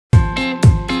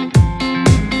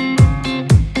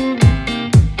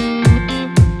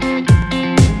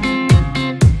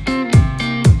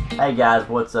Hey guys,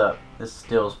 what's up? This is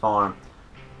Still's Farm.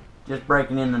 Just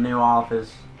breaking in the new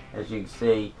office. As you can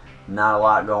see, not a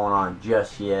lot going on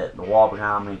just yet. The wall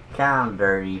behind me, kind of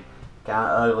dirty, kind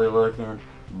of ugly looking,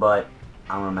 but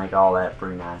I'm going to make all that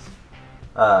pretty nice.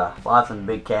 Lots of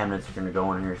big cabinets are going to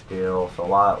go in here still, so a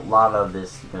lot of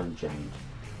this is going to change.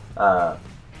 I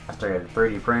still got a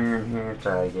 3D printer in here,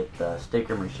 so I get the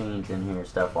sticker machines in here,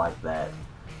 stuff like that.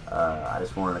 I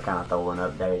just wanted to kind of throw an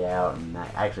update out and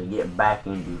actually get back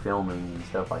into filming and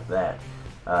stuff like that.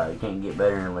 You can't get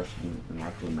better unless you can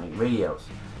actually make videos.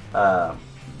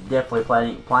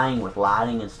 Definitely playing with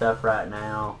lighting and stuff right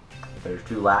now. There's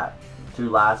two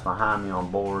lights behind me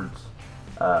on boards.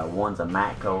 One's a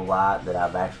Matco light that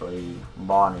I've actually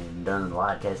bought and done the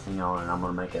light testing on, and I'm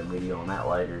going to make a video on that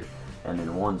later. And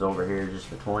then one's over here, just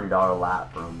a $20 light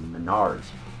from Menards.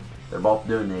 They're both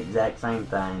doing the exact same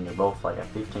thing. They're both like a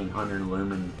 1500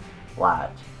 lumen light,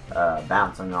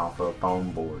 bouncing off of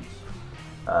foam boards.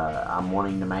 I'm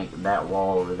wanting to make that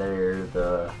wall over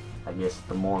there, I guess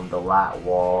the more of the light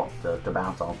wall to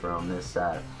bounce off on this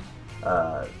side.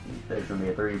 There's going to be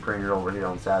a 3D printer over here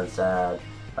on the side to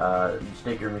side.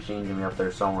 Sticker machine's going to be up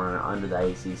there somewhere under the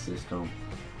AC system.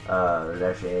 There's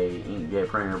actually a inkjet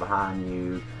printer behind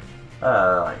you.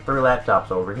 Like 3 laptops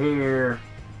over here.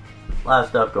 A lot of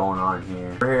stuff going on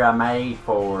here. Over here I made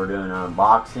for doing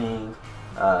unboxing,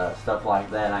 stuff like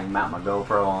that. I can mount my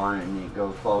GoPro on it and it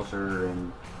goes closer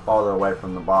and farther away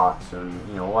from the box, and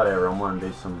you know, whatever. I'm going to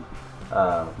do some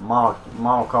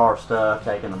model car stuff,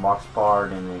 taking the box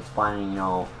apart and explaining, you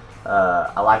know,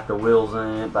 I like the wheels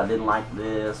in it, but I didn't like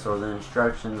this, or the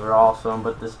instructions are awesome,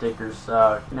 but the stickers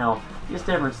suck. You know, just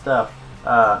different stuff.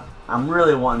 I'm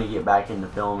really wanting to get back into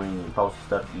filming and posting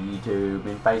stuff to YouTube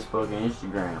and Facebook and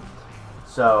Instagram.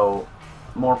 So,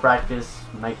 more practice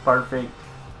makes perfect.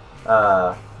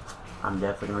 I'm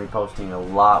definitely going to be posting a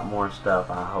lot more stuff,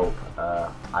 I hope.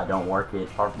 I don't work at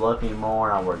Park Bluff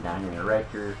anymore. I work down here in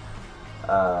Rector.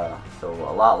 So,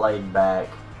 a lot laid back.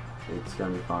 It's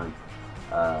going to be fun.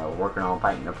 Working on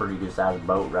painting a pretty good sized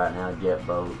boat right now, jet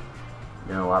boat.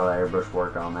 Doing a lot of airbrush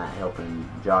work on that, helping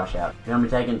Josh out. Going to be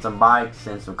taking some bikes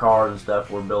and some cars and stuff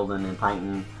we're building and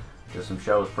painting to some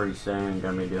shows pretty soon.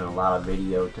 Going to be doing a lot of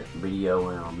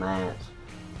videoing on that.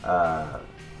 I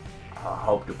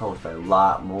hope to post a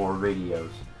lot more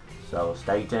videos, so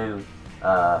stay tuned.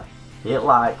 Hit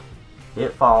like,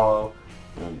 hit follow,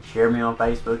 and share me on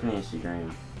Facebook and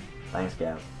Instagram. Thanks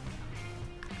guys.